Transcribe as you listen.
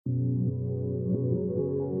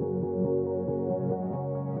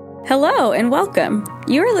Hello and welcome.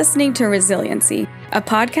 You are listening to Resiliency, a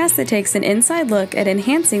podcast that takes an inside look at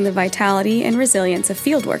enhancing the vitality and resilience of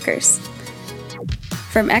field workers.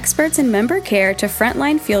 From experts in member care to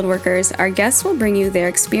frontline field workers, our guests will bring you their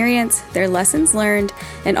experience, their lessons learned,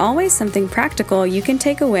 and always something practical you can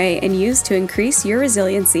take away and use to increase your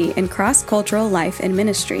resiliency in cross-cultural life and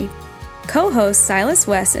ministry. Co-hosts Silas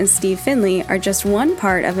West and Steve Finley are just one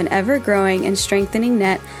part of an ever-growing and strengthening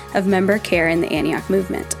net of member care in the Antioch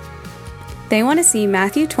movement. They want to see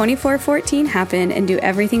Matthew 24:14 happen and do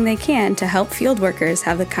everything they can to help field workers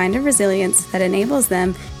have the kind of resilience that enables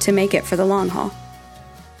them to make it for the long haul.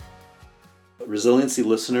 Resiliency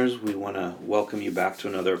listeners, we want to welcome you back to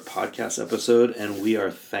another podcast episode, and we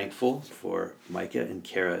are thankful for Micah and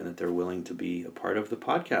Kara and that they're willing to be a part of the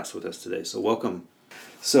podcast with us today. So welcome.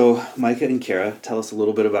 So Micah and Kara, tell us a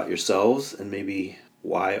little bit about yourselves and maybe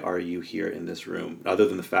why are you here in this room, other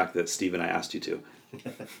than the fact that Steve and I asked you to.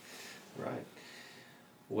 Right.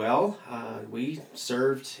 Well, we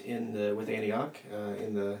served with Antioch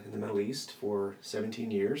in the Middle East for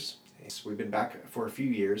 17 years. We've been back for a few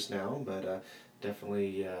years now, but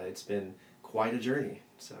definitely it's been quite a journey,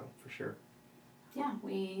 so for sure. Yeah,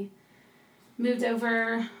 we moved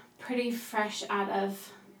over pretty fresh out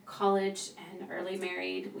of college and early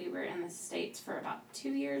married. We were in the States for about 2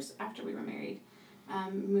 years after we were married.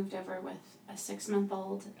 Moved over with a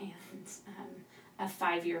 6-month-old and a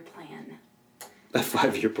 5-year plan. A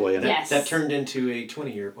 5-year plan? Yes. That turned into a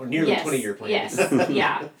 20-year, or nearly 20-year plan. Yes,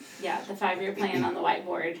 yeah, the 5-year plan on the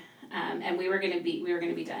whiteboard. And we were gonna be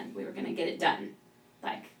done. We were gonna get it done.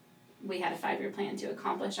 Like, we had a 5-year plan to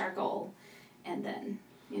accomplish our goal, and then,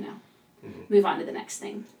 move on to the next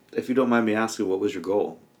thing. If you don't mind me asking, what was your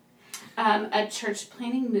goal? A church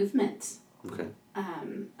planning movement. Okay.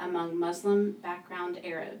 Among Muslim background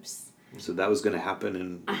Arabs. So that was going to happen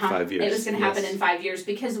in 5 years. It was going to happen in 5 years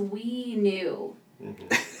because we knew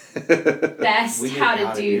best how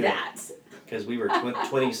to do that. Because we were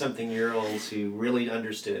 20-something-year-olds who really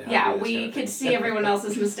understood how to do this. Yeah, we could see everyone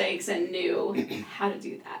else's mistakes and knew how to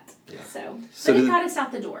do that. Yeah. So but it got us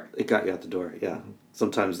out the door. It got you out the door, yeah. Mm-hmm.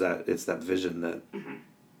 Sometimes it's that vision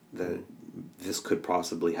that this could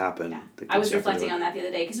possibly happen. Yeah. I was reflecting on that the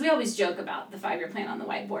other day because we always joke about the 5-year plan on the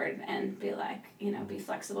whiteboard and be like, be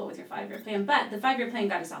flexible with your 5-year plan. But the 5-year plan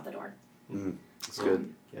got us out the door. That's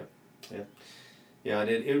good. Yeah, and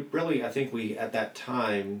it really, I think we, at that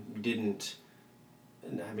time, didn't,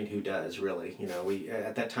 I mean, who does, really?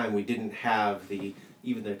 At that time, we didn't have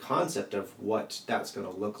even the concept of what that's going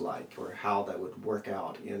to look like or how that would work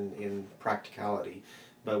out in practicality.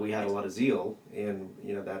 But we had a lot of zeal, and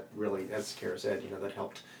that really, as Kara said, that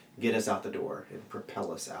helped get us out the door and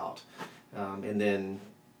propel us out. And then,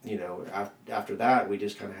 after that, we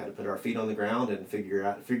just kind of had to put our feet on the ground and figure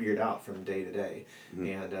it out from day to day. Mm-hmm.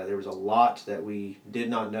 And there was a lot that we did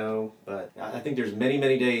not know, but I think there's many,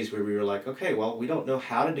 many days where we were like, okay, well, we don't know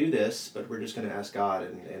how to do this, but we're just going to ask God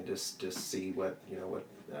and just see what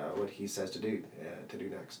He says to do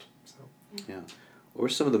next. So. Yeah. What were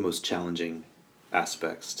some of the most challenging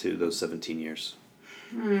aspects to those 17 years?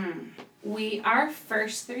 Our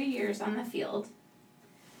first 3 years on the field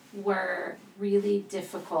were really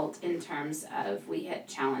difficult in terms of we hit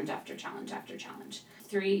challenge after challenge after challenge.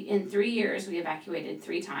 In 3 years, we evacuated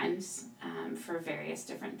 3 times for various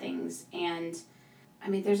different things. And,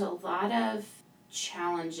 there's a lot of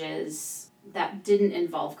challenges that didn't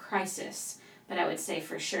involve crisis, but I would say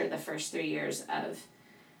for sure the first 3 years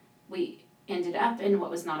we ended up in what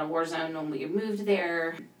was not a war zone when we moved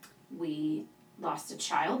there. We lost a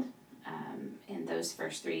child in those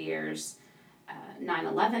first 3 years.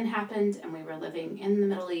 9/11 happened, and we were living in the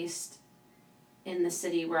Middle East, in the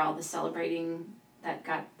city where all the celebrating that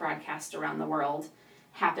got broadcast around the world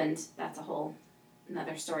happened. That's a whole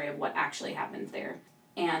another story of what actually happened there.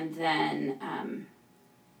 And then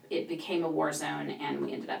it became a war zone, and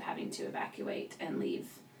we ended up having to evacuate and leave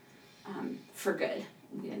for good.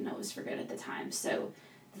 We didn't know it was for good at the time. So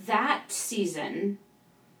that season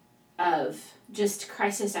of just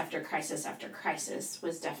crisis after crisis after crisis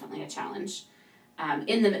was definitely a challenge.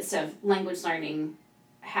 In the midst of language learning,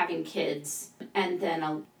 having kids, and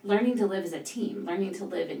then learning to live as a team, learning to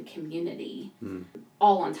live in community,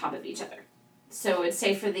 all on top of each other. So I'd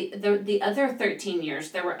say for the other 13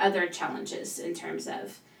 years, there were other challenges in terms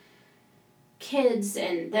of kids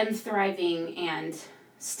and them thriving and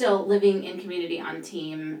still living in community on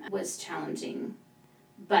team was challenging.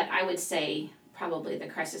 But I would say probably the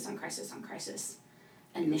crisis on crisis on crisis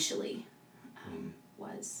initially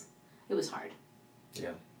it was hard.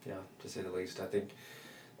 Yeah, to say the least. I think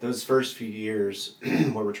those first few years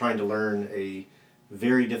where we're trying to learn a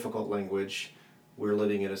very difficult language we're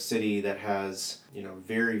living in a city that has,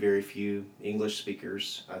 very, very few English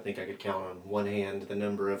speakers. I think I could count on one hand the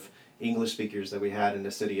number of English speakers that we had in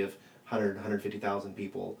a city of 150,000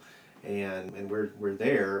 people. And we're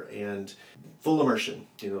there, and full immersion.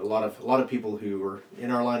 A lot of people who were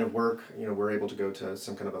in our line of work, were able to go to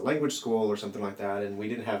some kind of a language school or something like that, and we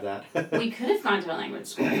didn't have that. We could have gone to a language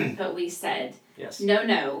school, but we said, yes.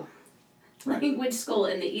 No. Language school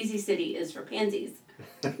in the Easy City is for pansies.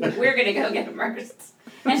 We're going to go get immersed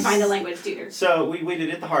and find a language tutor. So we did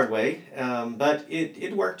it the hard way, but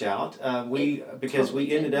it worked out. Because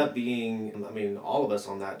we ended up being, all of us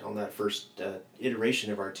on that first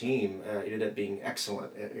iteration of our team ended up being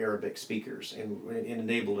excellent Arabic speakers, and it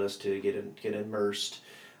enabled us to get immersed.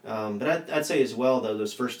 But I'd say as well, though,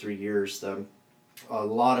 those first 3 years, a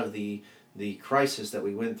lot of the crisis that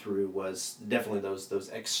we went through was definitely those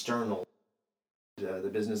external.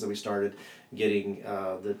 The business that we started getting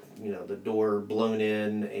the door blown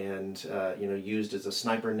in and used as a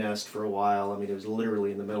sniper nest for a while. It was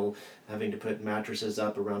literally in the middle, having to put mattresses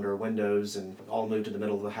up around our windows, and all moved to the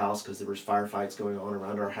middle of the house because there was firefights going on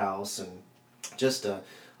around our house, and just a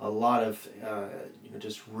lot of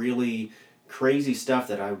just really crazy stuff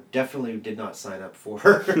that I definitely did not sign up for.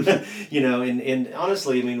 And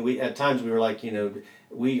honestly, we at times we were like,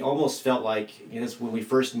 we almost felt like, when we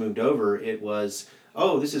first moved over, it was,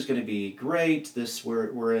 oh, this is going to be great.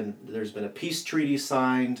 We're in. There's been a peace treaty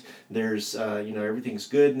signed. There's everything's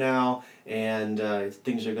good now, and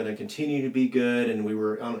things are going to continue to be good. And we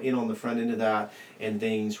were on the front end of that, and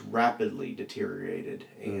things rapidly deteriorated.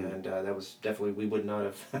 And that was definitely, we would not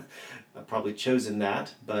have probably chosen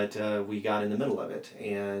that, but we got in the middle of it,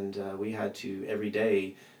 and we had to every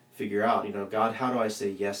day figure out, God, how do I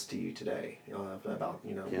say yes to you today? About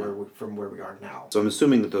where we are now. So I'm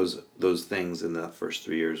assuming that those things in the first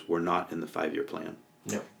 3 years were not in the 5-year plan.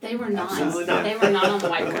 No, they were not. Absolutely not. They were not on the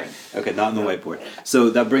whiteboard. Okay, not on the whiteboard.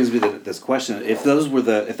 So that brings me to this question: if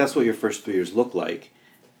that's what your first 3 years looked like,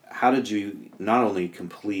 how did you not only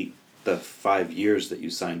complete the 5 years that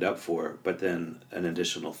you signed up for, but then an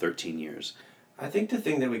additional 13 years? I think the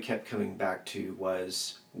thing that we kept coming back to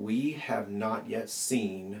was, we have not yet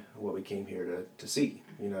seen what we came here to see,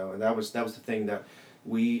 and that was the thing that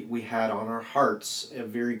we had on our hearts, a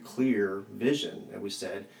very clear vision, and we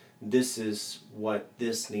said, this is what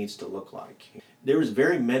this needs to look like. There was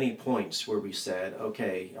very many points where we said,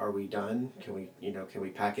 okay, are we done? Can we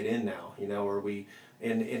pack it in now? Are we?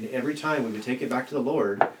 And every time we would take it back to the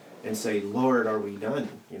Lord and say, Lord, are we done?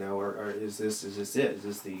 Or is this it?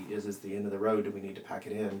 Is this the end of the road? Do we need to pack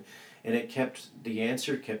it in? And the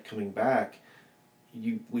answer kept coming back.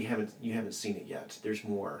 You haven't seen it yet. There's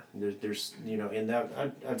more. There's and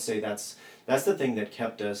that I'd say that's the thing that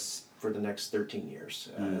kept us for the next 13 years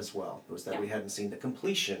as well, was that we hadn't seen the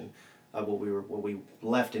completion of what we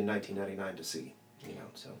left in 1999 to see.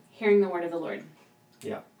 So hearing the word of the Lord.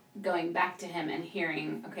 Yeah. Going back to Him and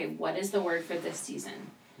hearing, okay, what is the word for this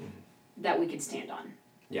season that we could stand on?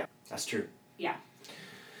 Yeah, that's true. Yeah.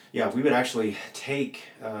 Yeah, we would actually take,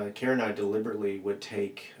 Kara and I deliberately would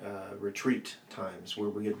take retreat times where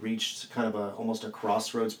we had reached kind of almost a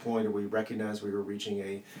crossroads point, or we recognized we were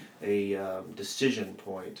reaching a decision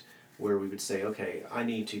point where we would say, okay, I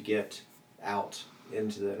need to get out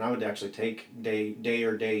and I would actually take day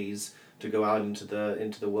or days to go out into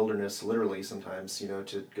the wilderness, literally sometimes,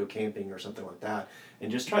 to go camping or something like that,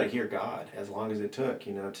 and just try to hear God as long as it took,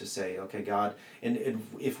 to say, okay, God, and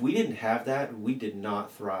if we didn't have that, we did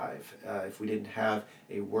not thrive. If we didn't have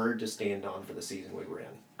a word to stand on for the season we were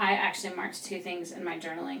in. I actually marked 2 things in my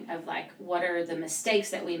journaling of what are the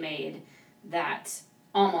mistakes that we made that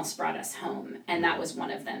almost brought us home, and that was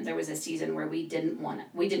one of them. There was a season where we didn't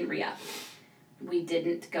re-up. We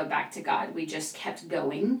didn't go back to God. We just kept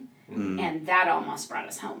going. And that almost brought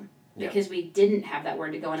us home because we didn't have that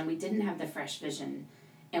word to go on, and we didn't have the fresh vision,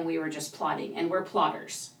 and we were just plodding, and we're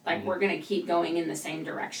plodders. We're going to keep going in the same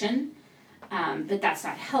direction, but that's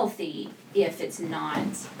not healthy if it's not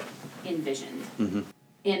envisioned.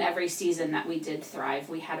 In every season that we did thrive,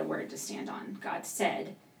 we had a word to stand on. God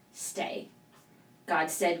said, stay. God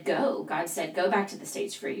said, go. God said, go back to the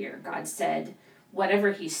States for a year. God said,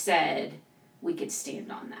 whatever He said, we could stand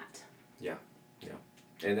on that. Yeah.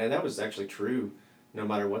 And that was actually true no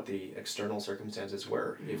matter what the external circumstances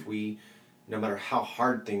were. If no matter how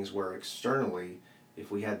hard things were externally,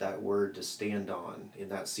 if we had that word to stand on in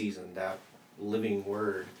that season, that living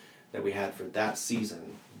word that we had for that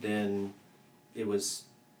season, then it was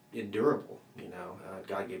endurable.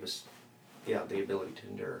 God gave us, the ability to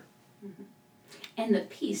endure. And the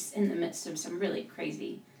peace in the midst of some really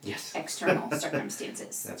crazy external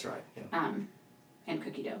circumstances. That's right. Yeah. And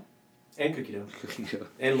cookie dough. And cookie dough. Cookie dough.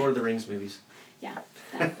 And Lord of the Rings movies. Yeah.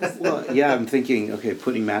 That was, Well, yeah, I'm thinking, okay,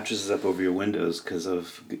 putting mattresses up over your windows because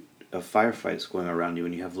of firefights going around you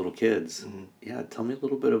when you have little kids. Mm-hmm. Yeah, tell me a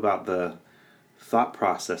little bit about the thought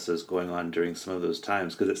processes going on during some of those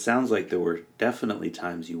times, because it sounds like there were definitely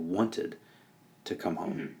times you wanted to come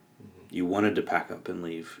home. Mm-hmm. Mm-hmm. You wanted to pack up and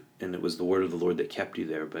leave, and it was the word of the Lord that kept you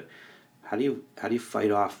there. But how do you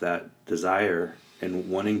fight off that desire and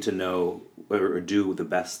wanting to know or do the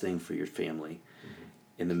best thing for your family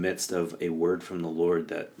in the midst of a word from the Lord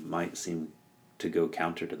that might seem to go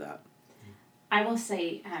counter to that? I will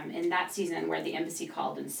say, in that season where the embassy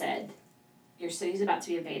called and said, your city's about to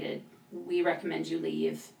be invaded, we recommend you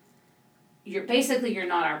leave. You're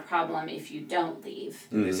not our problem if you don't leave.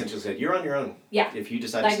 They essentially said, you're on your own. Yeah. If you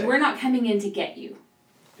decide Like, to stay. we're not coming in to get you.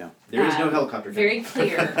 There is no helicopter. Very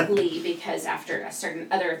clearly, because after a certain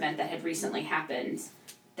other event that had recently happened,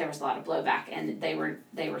 there was a lot of blowback, and they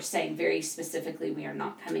were saying very specifically, we are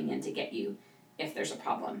not coming in to get you if there's a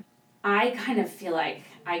problem. I kind of feel like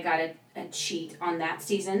I got a cheat on that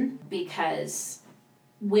season, because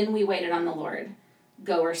when we waited on the Lord,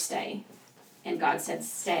 go or stay, and God said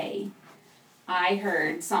stay, I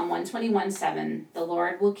heard Psalm 121:7, the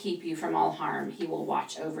Lord will keep you from all harm, he will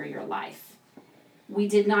watch over your life. We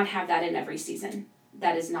did not have that in every season.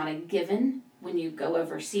 That is not a given when you go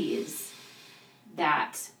overseas,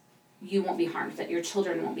 that you won't be harmed, that your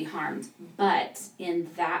children won't be harmed. But in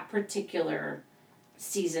that particular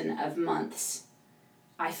season of months,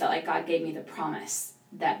 I felt like God gave me the promise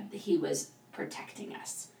that he was protecting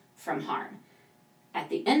us from harm. At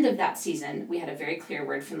the end of that season, we had a very clear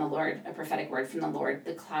word from the Lord, a prophetic word from the Lord.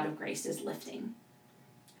 The cloud of grace is lifting,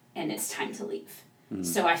 and it's time to leave.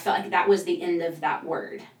 So I felt like that was the end of that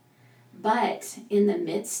word. But in the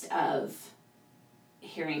midst of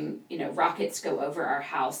hearing, rockets go over our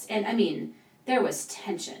house, and I mean, there was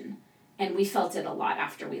tension, and we felt it a lot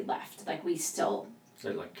after we left. Like, we still...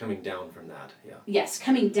 So like coming down from that, yeah. Yes,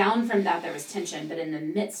 coming down from that, there was tension, but in the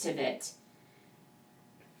midst of it,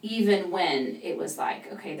 even when it was like,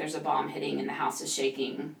 okay, there's a bomb hitting and the house is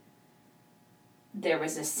shaking, there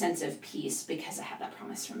was a sense of peace because I had that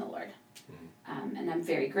promise from the Lord. And I'm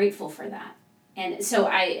very grateful for that. And so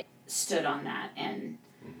I stood on that, and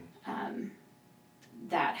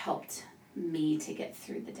that helped me to get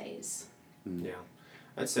through the days. Yeah.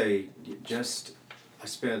 I'd say I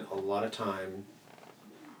spent a lot of time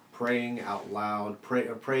praying out loud,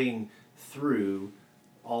 praying through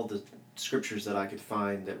all the scriptures that I could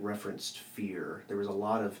find that referenced fear.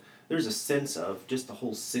 There's a sense of just the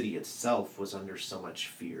whole city itself was under so much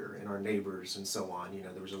fear, and our neighbors and so on.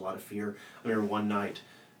 There was a lot of fear. I remember one night,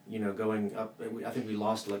 going up, I think we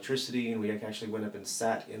lost electricity, and we actually went up and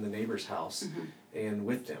sat in the neighbor's house and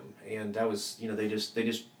with them. And that was,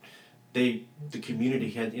 the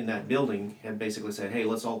community had in that building had basically said, hey,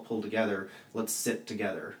 let's all pull together, let's sit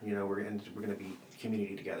together. We're going to be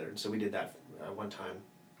community together. And so we did that one time.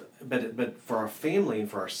 But for our family and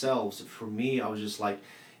for ourselves, for me, I was just like,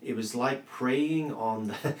 it was like praying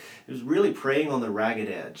on it was really praying on the ragged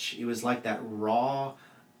edge. It was like that raw,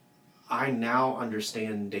 I now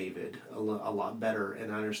understand David a lot better,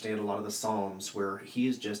 and I understand a lot of the Psalms where he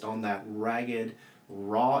is just on that ragged,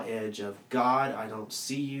 raw edge of, God, I don't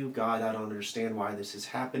see you. God, I don't understand why this is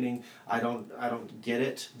happening. I don't get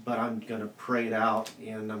it, but I'm going to pray it out,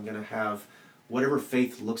 and I'm going to have whatever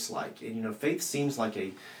faith looks like. And, faith seems like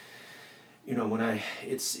it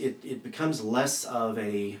becomes less of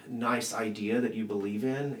a nice idea that you believe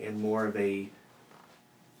in, and more of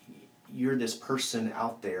you're this person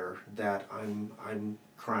out there that I'm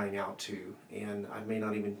crying out to, and I may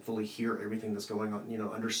not even fully hear everything that's going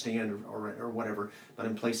on, understand or whatever, but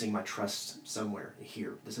I'm placing my trust somewhere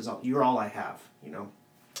here. This is all, you're all I have, and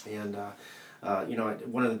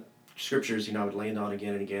one of the scriptures, I would land on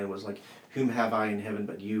again and again was like, whom have I in heaven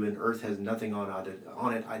but you, and earth has nothing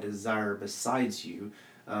on it I desire besides you,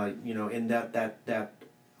 and that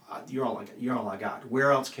you're all I got.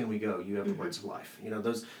 Where else can we go? You have the words of life.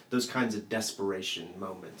 Those kinds of desperation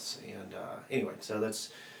moments. And anyway, so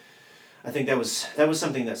I think that was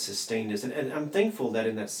something that sustained us, and I'm thankful that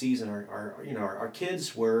in that season our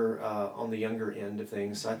kids were on the younger end of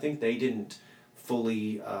things. So I think they didn't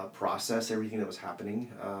fully process everything that was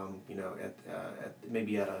happening, at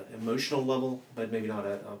maybe at an emotional level, but maybe not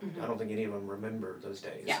at I don't think any of them remember those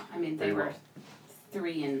days. Yeah, I mean, they were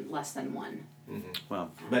 3 and less than 1. Wow.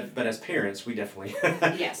 But as parents, we definitely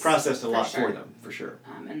Yes, processed a lot for sure. for them, for sure.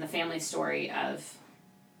 And the family story of,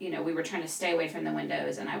 we were trying to stay away from the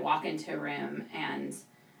windows, and I walk into a room, and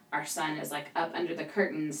our son is like up under the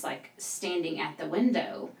curtains, like standing at the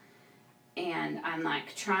window, And I'm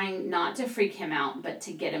like trying not to freak him out, but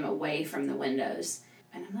to get him away from the windows.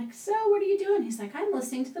 And I'm like, so what are you doing? He's like, I'm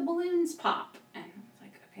listening to the balloons pop. And I was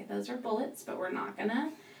like, okay, those are bullets, but we're not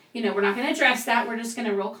gonna, we're not gonna address that. We're just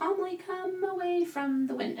gonna real calmly come away from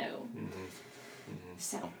the window.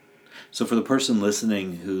 So for the person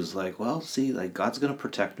listening who's like, well, see, like God's going to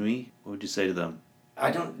protect me, what would you say to them?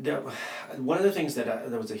 One of the things that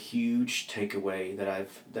was a huge takeaway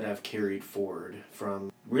that I've carried forward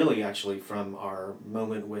from our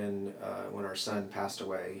moment when our son passed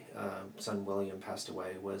away, son William passed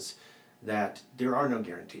away, was that there are no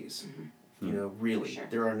guarantees. Mm-hmm. Really, sure.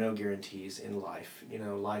 There are no guarantees in life.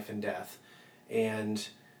 Life and death, and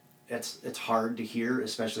it's hard to hear,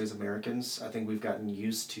 especially as Americans. I think we've gotten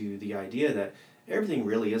used to the idea that everything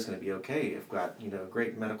really is going to be okay. We've got a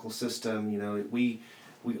great medical system. We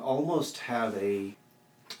almost have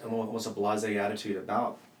almost a blasé attitude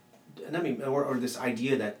about, and I mean, or this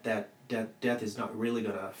idea that death is not really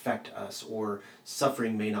going to affect us, or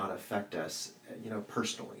suffering may not affect us.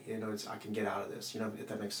 Personally, I can get out of this. If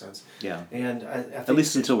that makes sense. Yeah. And I think at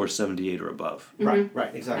least until we're 78 or above. Right.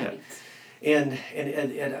 Exactly. Right. And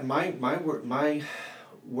my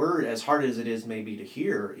word, as hard as it is maybe to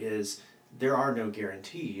hear, is there are no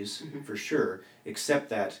guarantees for sure, except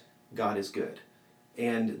that God is good.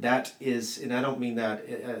 And that is, and I don't mean that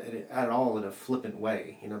at all in a flippant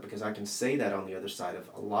way, because I can say that on the other side of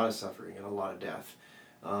a lot of suffering and a lot of death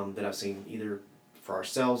that I've seen either for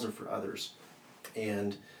ourselves or for others.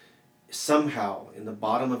 And somehow, in the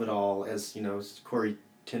bottom of it all, as Corrie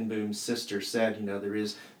ten Boom's sister said, there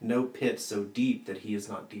is no pit so deep that he is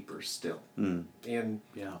not deeper still. And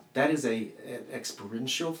that is an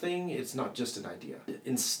experiential thing. It's not just an idea.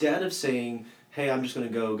 Instead of saying, hey, I'm just going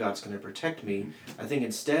to go, God's going to protect me, I think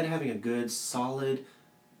instead having a good, solid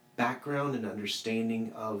background and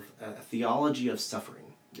understanding of a theology of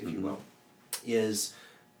suffering, if you will, is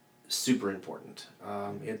super important.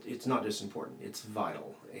 It's not just important, it's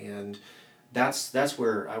vital. And that's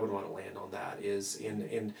where I would want to land on that, is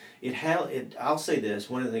I'll say this,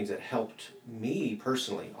 one of the things that helped me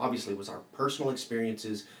personally, obviously, was our personal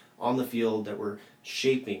experiences on the field that were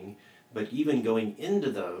shaping, but even going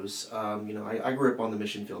into those, I grew up on the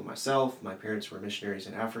mission field myself. My parents were missionaries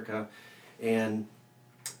in Africa, and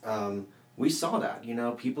we saw that,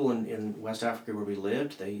 people in West Africa where we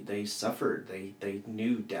lived, they suffered, they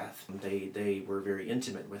knew death, they were very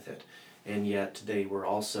intimate with it. And yet they were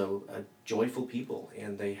also a joyful people,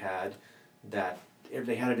 and they had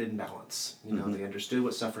it in balance. They understood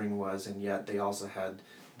what suffering was, and yet they also had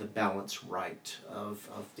the balance right of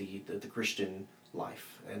the Christian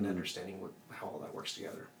life and understanding how all that works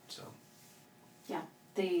together. So, yeah,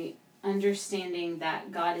 the understanding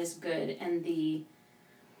that God is good, and the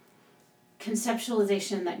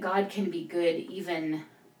conceptualization that God can be good even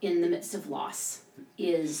in the midst of loss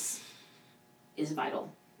is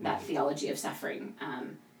vital. That theology of suffering.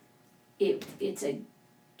 It's a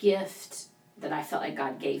gift that I felt like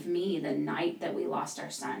God gave me the night that we lost our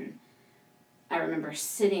son. I remember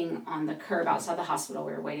sitting on the curb outside the hospital.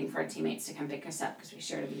 We were waiting for our teammates to come pick us up because we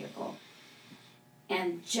shared a vehicle.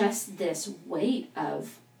 And just this weight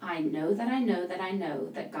of, I know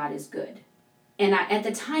that God is good. And at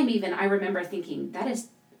the time even, I remember thinking, that is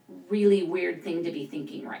really weird thing to be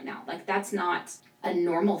thinking right now. Like, that's not a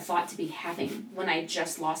normal thought to be having when I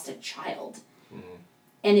just lost a child.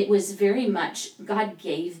 And it was very much, God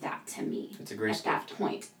gave that to me it's a great at that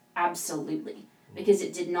point. Absolutely. Because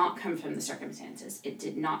it did not come from the circumstances. It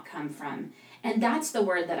did not come from, and that's the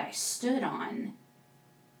word that I stood on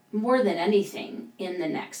more than anything in the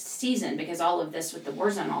next season, because all of this with the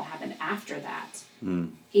war zone all happened after that,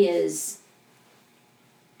 is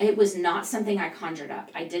it was not something I conjured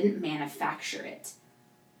up. I didn't manufacture it.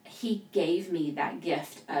 He gave me that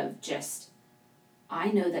gift of just,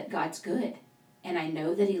 I know that God's good, and I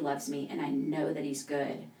know that he loves me, and I know that he's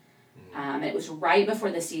good. It was right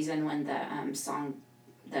before the season when the song,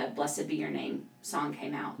 the Blessed Be Your Name song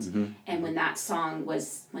came out. And when that song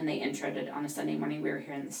was, when they introed it on a Sunday morning, we were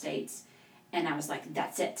here in the States, and I was like,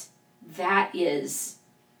 that's it. That is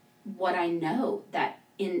what I know, that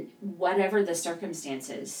in whatever the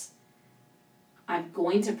circumstances, I'm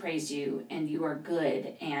going to praise you, and you are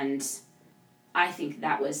good. And I think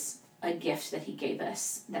that was a gift that he gave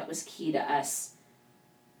us that was key to us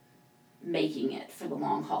making it for the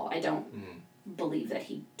long haul. I don't believe that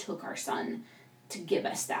he took our son to give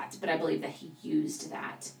us that, but I believe that he used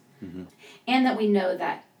that. And that we know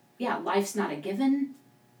that, life's not a given,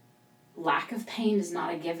 lack of pain is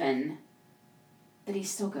not a given, but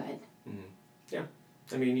he's still good. Yeah.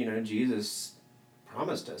 I mean, Jesus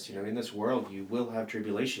promised us, in this world you will have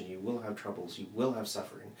tribulation, you will have troubles, you will have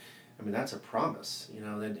suffering. I mean, that's a promise,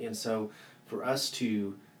 and so for us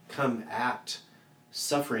to come at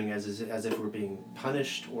suffering as if we're being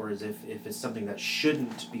punished, or as if it's something that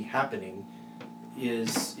shouldn't be happening,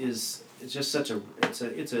 is it's just such a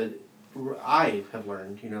I have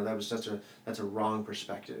learned, that's a wrong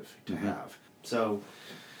perspective to have. So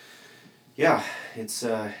yeah, it's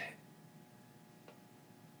at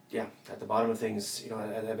the bottom of things,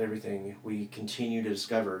 of everything, we continue to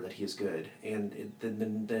discover that He is good. And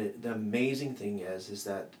the amazing thing is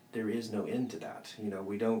that there is no end to that.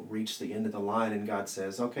 We don't reach the end of the line and God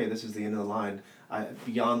says, okay, this is the end of the line.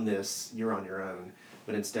 Beyond this, you're on your own.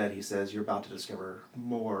 But instead He says, you're about to discover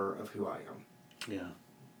more of who I am. Yeah.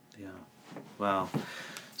 Wow.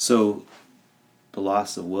 So the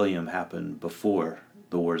loss of William happened before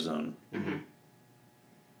the war zone. Mm-hmm.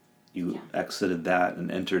 You exited that and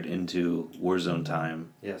entered into war zone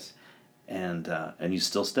time. Yes. And you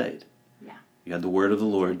still stayed. Yeah. You had the word of the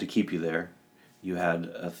Lord to keep you there. You had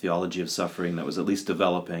a theology of suffering that was at least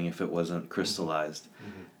developing, if it wasn't crystallized.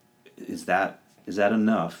 Mm-hmm. Is that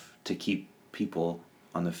enough to keep people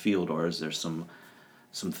on the field, or is there some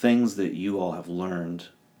things that you all have learned?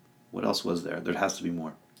 What else was there? There has to be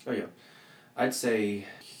more. Oh yeah. I'd say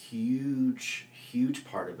huge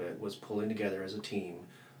part of it was pulling together as a team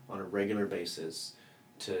on a regular basis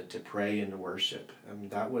to pray and to worship. I mean,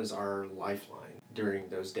 that was our lifeline during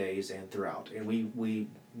those days and throughout. And we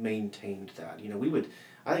maintained that.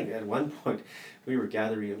 I think at one point we were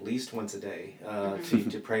gathering at least once a day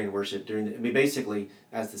to pray and worship. Basically,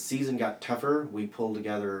 as the season got tougher, we pulled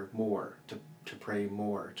together more to pray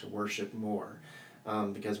more, to worship more,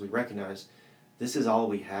 because we recognized this is all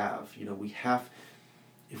we have.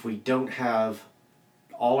 If we don't have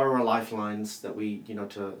all our lifelines that we,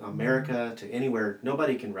 to America, to anywhere,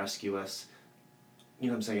 nobody can rescue us. You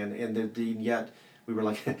know what I'm saying? And yet we were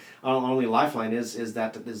like, our only lifeline is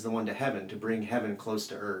the one to heaven, to bring heaven close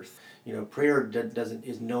to earth. Prayer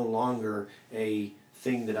is no longer a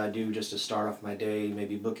thing that I do just to start off my day,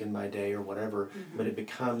 maybe book in my day or whatever, but it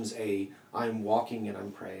becomes I'm walking and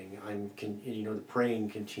I'm praying. Praying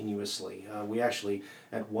continuously. We actually,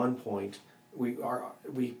 at one point,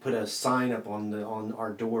 we put a sign up on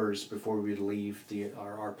our doors before we would leave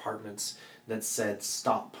our apartments that said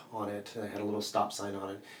stop on it. It had a little stop sign on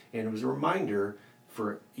it, and it was a reminder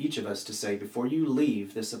for each of us to say, before you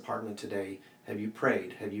leave this apartment today, have you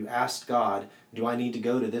prayed? Have you asked God, do I need to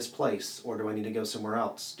go to this place, or do I need to go somewhere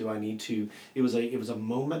else? Do I need to? It was a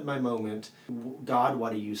moment by moment. God,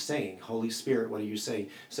 what are you saying? Holy Spirit, what are you saying?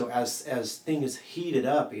 So as things heated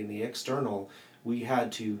up in the external, we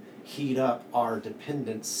had to heat up our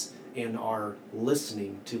dependence and our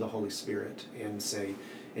listening to the Holy Spirit and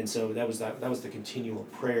so that was the continual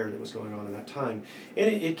prayer that was going on in that time. And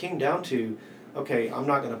it came down to, okay, I'm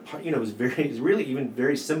not going to, it was really even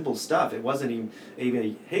very simple stuff. It wasn't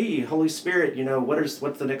even hey, Holy Spirit,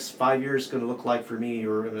 what's the next 5 years going to look like for me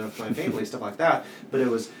or my family, stuff like that. But it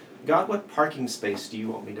was, God, what parking space do you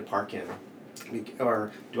want me to park in?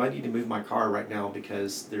 Or do I need to move my car right now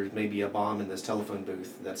because there's maybe a bomb in this telephone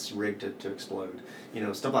booth that's rigged to explode?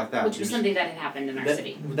 Stuff like that. Which was something that had happened in our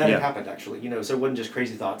city. That had happened, actually. So it wasn't just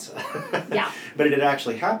crazy thoughts. Yeah. But it had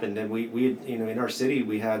actually happened, and we had, in our city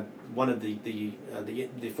we had one of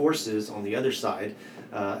the forces on the other side,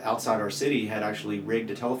 outside our city, had actually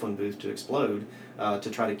rigged a telephone booth to explode, to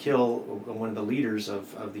try to kill one of the leaders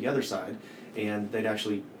of the other side, and it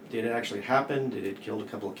actually happened. It had killed a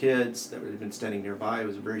couple of kids that had been standing nearby. It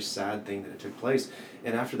was a very sad thing that it took place.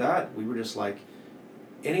 And after that, we were just like,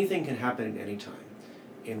 anything can happen at any time.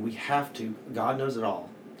 And we have to, God knows it all.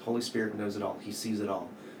 The Holy Spirit knows it all. He sees it all.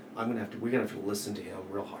 We're gonna have to listen to Him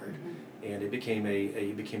real hard. Mm-hmm. And it became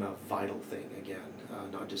a vital thing again,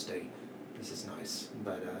 not just this is nice,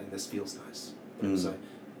 but and this feels nice. But it was a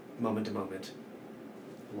moment to moment.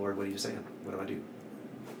 Lord, what are you saying? What do I do?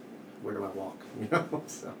 Where do I walk?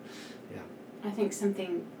 So, yeah. I think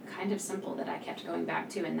something kind of simple that I kept going back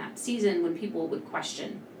to in that season when people would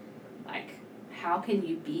question, like, how can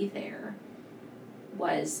you be there?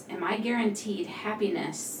 Was, am I guaranteed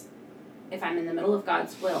happiness if I'm in the middle of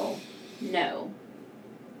God's will? No.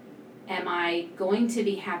 Am I going to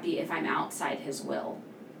be happy if I'm outside His will?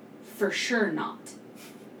 For sure not.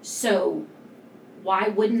 So why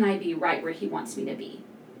wouldn't I be right where He wants me to be?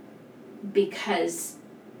 Because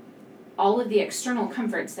all of the external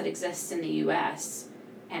comforts that exist in the U.S.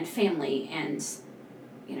 and family and,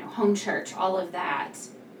 home church, all of that,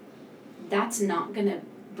 that's not going to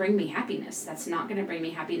bring me happiness. That's not going to bring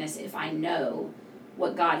me happiness if I know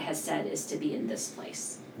what God has said is to be in this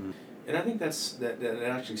place. And I think that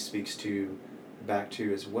actually speaks back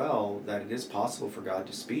to as well that it is possible for God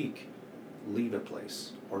to speak leave a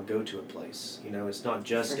place or go to a place. You know, it's not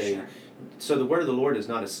just For a. sure. So the word of the Lord is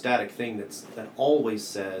not a static thing that always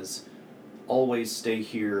says, always stay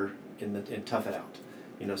here and tough it out.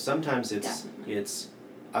 You know, sometimes Definitely. it's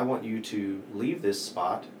I want you to leave this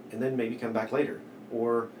spot and then maybe come back later,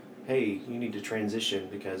 or hey, you need to transition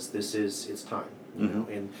because it's time. You know,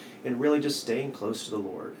 and really just staying close to the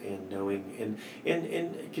Lord and knowing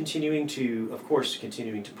and continuing to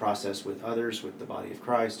process with others, with the body of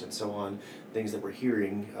Christ and so on, things that we're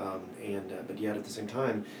hearing, but yet at the same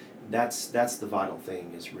time, that's the vital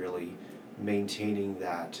thing, is really maintaining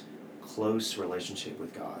that close relationship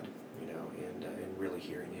with God, you know, and really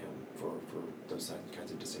hearing Him for those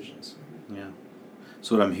kinds of decisions. Yeah.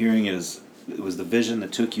 So what I'm hearing is it was the vision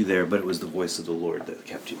that took you there, but it was the voice of the Lord that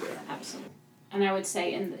kept you there. Absolutely. And I would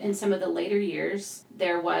say in some of the later years,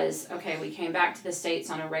 there was, we came back to the States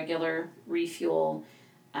on a regular refuel,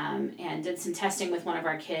 and did some testing with one of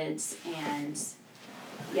our kids, and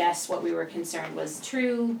yes, what we were concerned was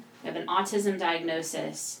true. We have an autism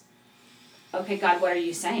diagnosis. Okay, God, what are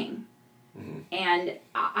you saying? Mm-hmm. And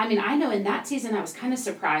I mean, I know in that season I was kind of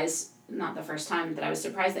surprised, not the first time, but I was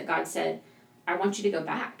surprised that God said, I want you to go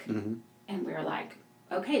back. Mm-hmm. And we were like,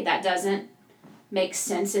 okay, that doesn't make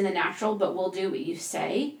sense in the natural, but we'll do what you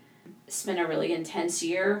say. Spent a really intense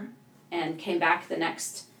year and came back the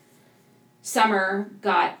next summer,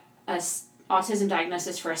 got a autism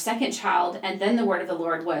diagnosis for a second child, and then the word of the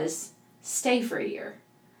Lord was stay for a year,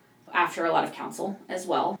 after a lot of counsel as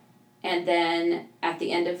well. And then at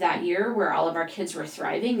the end of that year, where all of our kids were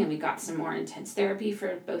thriving and we got some more intense therapy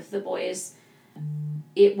for both the boys,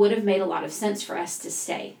 it would have made a lot of sense for us to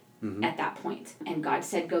stay at that point. And God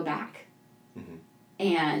said, go back.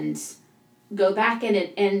 And go back,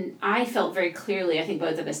 and I felt very clearly, I think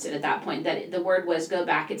both of us did at that point, that the word was go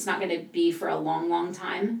back. It's not going to be for a long, long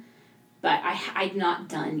time, but I'm not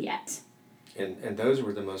done yet. And those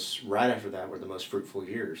were right after that were the most fruitful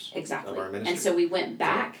years exactly. of our ministry. And so we went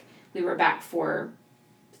back. We were back for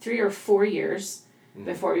 3 or 4 years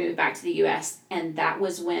before we moved back to the U.S., and that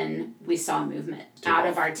was when we saw movement out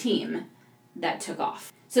of our team that took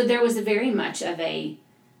off. So there was very much of a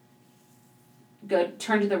go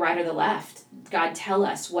turn to the right or the left. God tell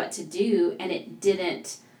us what to do,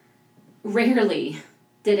 and rarely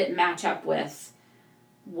did it match up with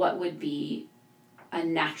what would be a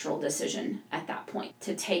natural decision at that point.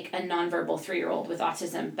 To take a nonverbal 3-year-old with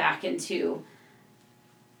autism back into,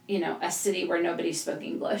 a city where nobody spoke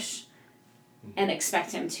English and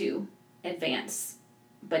expect him to advance.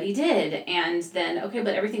 But he did, and then,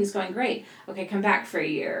 but everything's going great. Okay, come back for a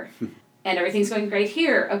year. And everything's going great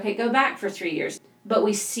here. Okay, go back for 3 years. But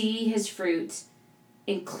we see his fruit,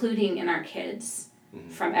 including in our kids,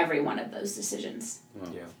 from every one of those decisions.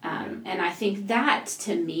 Wow. And I think that,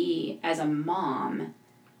 to me, as a mom,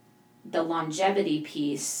 the longevity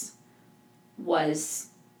piece was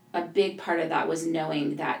a big part of that, was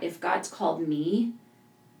knowing that if God's called me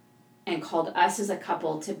and called us as a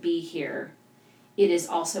couple to be here, it is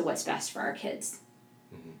also what's best for our kids.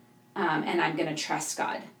 And I'm going to trust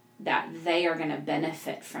God that they are going to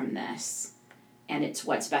benefit from this, and it's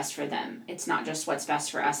what's best for them. It's not just what's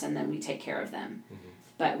best for us and then we take care of them,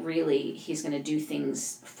 but really He's going to do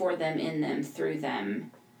things for them, in them, through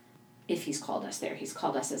them. If He's called us there, He's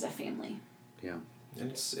called us as a family. Yeah.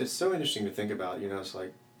 And it's so interesting to think about, it's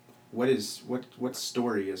like, what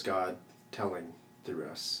story is God telling through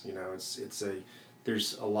us?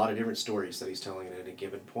 There's a lot of different stories that He's telling at any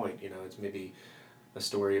given point. It's maybe a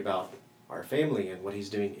story about our family and what He's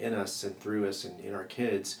doing in us and through us and in our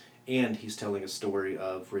kids, and He's telling a story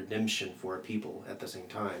of redemption for a people at the same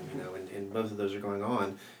time, and both of those are going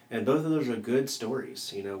on, and both of those are good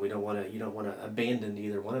stories. You don't want to abandon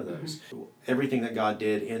either one of those. Everything that God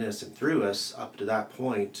did in us and through us up to that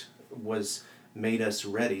point made us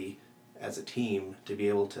ready as a team to be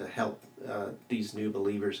able to help these new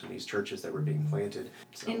believers in these churches that were being planted.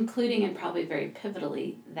 So. Including, and probably very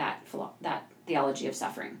pivotally, that theology of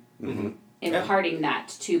suffering. Imparting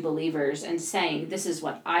that to believers and saying, this is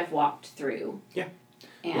what I've walked through. Yeah.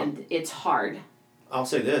 And it's hard. I'll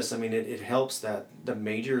say this, it helps that the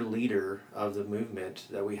major leader of the movement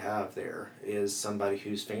that we have there is somebody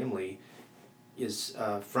whose family is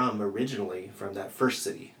originally from that first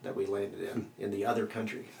city that we landed in the other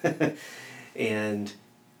country. And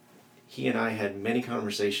he and I had many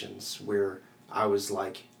conversations where I was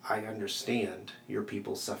like, I understand your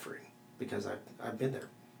people's suffering because I've been there.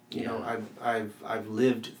 I've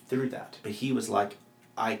lived through that. But he was like,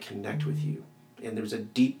 I connect with you. And there was a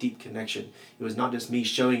deep, deep connection. It was not just me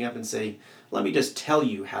showing up and saying, let me just tell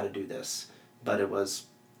you how to do this. But it was,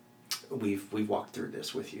 we've walked through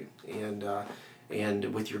this with you. And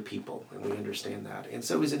and with your people, and we understand that. And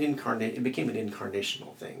so it became an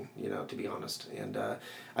incarnational thing, to be honest. And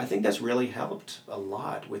I think that's really helped a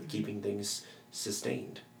lot with keeping things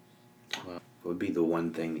sustained. Well, what would be the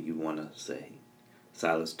one thing that you want to say?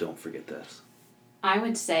 Silas, don't forget this. I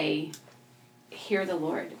would say, hear the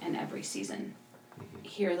Lord in every season. Mm-hmm.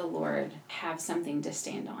 Hear the Lord, have something to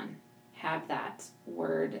stand on. Have that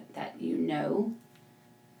word that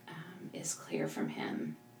is clear from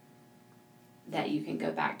him, that you can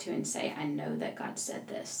go back to and say, I know that God said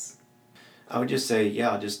this. I would just say,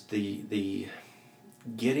 just the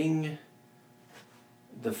getting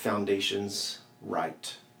the foundations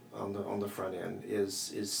right on the front end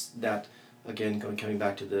is that, again, coming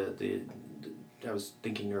back to the I was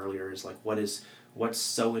thinking earlier, is like what's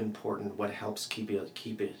so important, what helps keep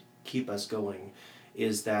us going,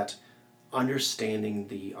 is that understanding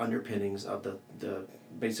the underpinnings of the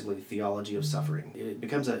basically theology of suffering. It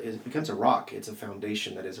becomes a rock. It's a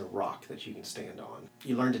foundation that is a rock that you can stand on.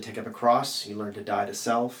 You learn to take up a cross. You learn to die to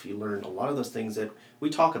self. You learn a lot of those things that we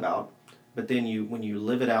talk about, but then when you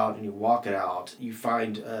live it out and you walk it out, you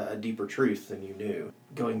find a deeper truth than you knew.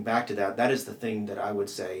 Going back to that is the thing that I would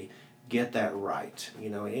say, get that right.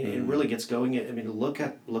 It really gets going. Look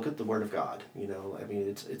at the Word of God.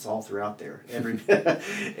 It's all throughout there.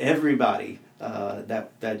 Everybody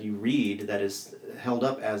that you read that is held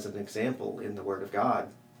up as an example in the Word of God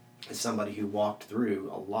is somebody who walked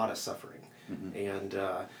through a lot of suffering. Mm-hmm. And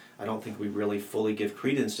I don't think we really fully give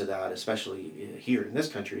credence to that, especially here in this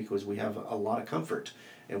country, because we have a lot of comfort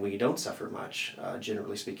and we don't suffer much,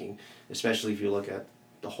 generally speaking, especially if you look at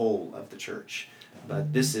the whole of the church.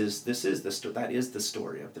 But that is the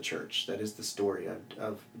story of the church. That is the story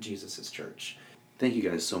of Jesus' church. Thank you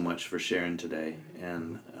guys so much for sharing today,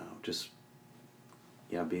 and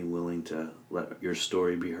being willing to let your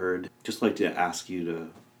story be heard. Just like to ask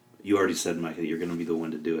you already said, Micah, that you're going to be the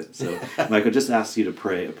one to do it. So, Micah, just ask you to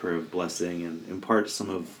pray a prayer of blessing and impart some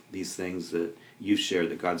of these things that you've shared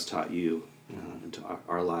that God's taught you into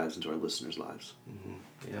our lives, into our listeners' lives.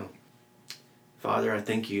 Mm-hmm. Yeah. Father, I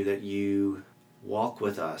thank you that you walk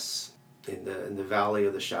with us in the valley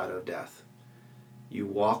of the shadow of death. You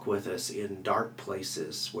walk with us in dark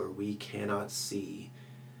places where we cannot see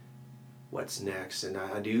what's next. And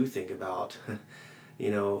I do think about,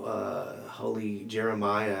 Holy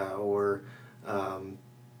Jeremiah, or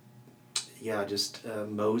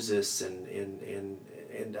Moses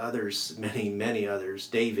and others, many others,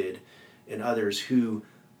 David and others, who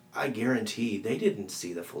I guarantee they didn't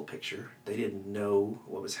see the full picture. They didn't know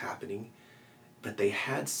what was happening. But they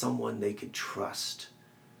had someone they could trust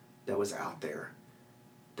that was out there,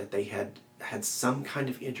 that they had some kind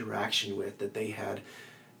of interaction with, that they had,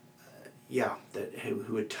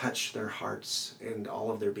 who had touched their hearts and all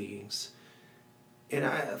of their beings. And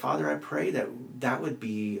Father, I pray that would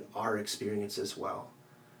be our experience as well.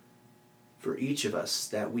 For each of us,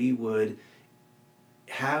 that we would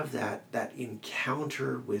have that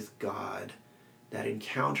encounter with God, that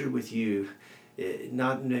encounter with you.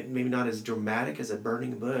 Maybe not as dramatic as a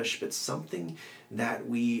burning bush, but something that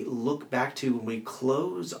we look back to when we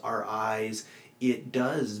close our eyes. It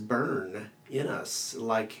does burn in us.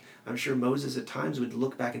 Like I'm sure Moses at times would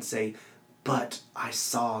look back and say, but I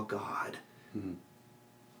saw God. Mm-hmm.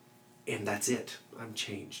 And that's it. I'm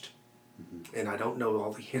changed. Mm-hmm. And I don't know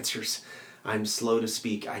all the answers. I'm slow to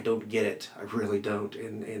speak. I don't get it. I really don't.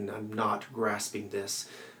 And I'm not grasping this.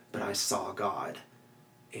 But I saw God.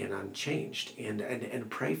 And I'm changed. And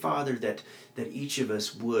pray, Father, that each of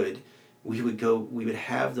us we would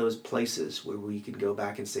have those places where we can go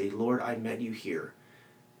back and say, Lord, I met you here,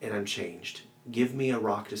 and I'm changed. Give me a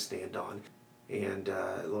rock to stand on. And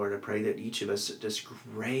Lord, I pray that each of us, just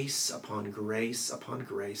grace upon grace upon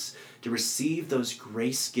grace, to receive those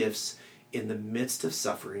grace gifts in the midst of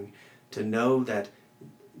suffering, to know that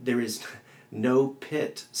there is no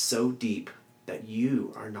pit so deep that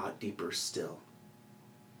you are not deeper still.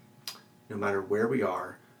 No matter where we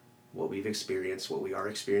are, what we've experienced, what we are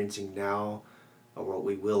experiencing now, or what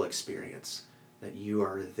we will experience, that you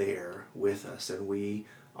are there with us, and we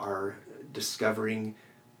are discovering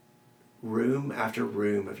room after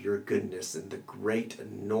room of your goodness and the great,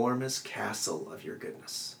 enormous castle of your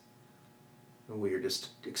goodness. And we are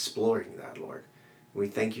just exploring that, Lord. We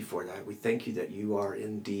thank you for that. We thank you that you are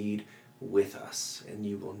indeed with us, and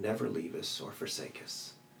you will never leave us or forsake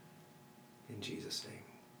us. In Jesus' name.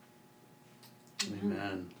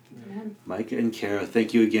 Amen. Amen. Micah and Kara,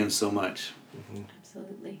 thank you again so much. Mm-hmm.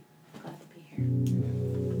 Absolutely. Glad to be here.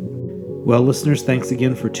 Well, listeners, thanks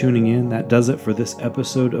again for tuning in. That does it for this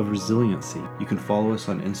episode of Resiliency. You can follow us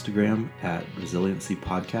on Instagram at Resiliency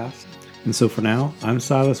Podcast. And so for now, I'm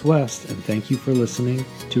Silas West, and thank you for listening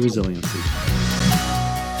to Resiliency.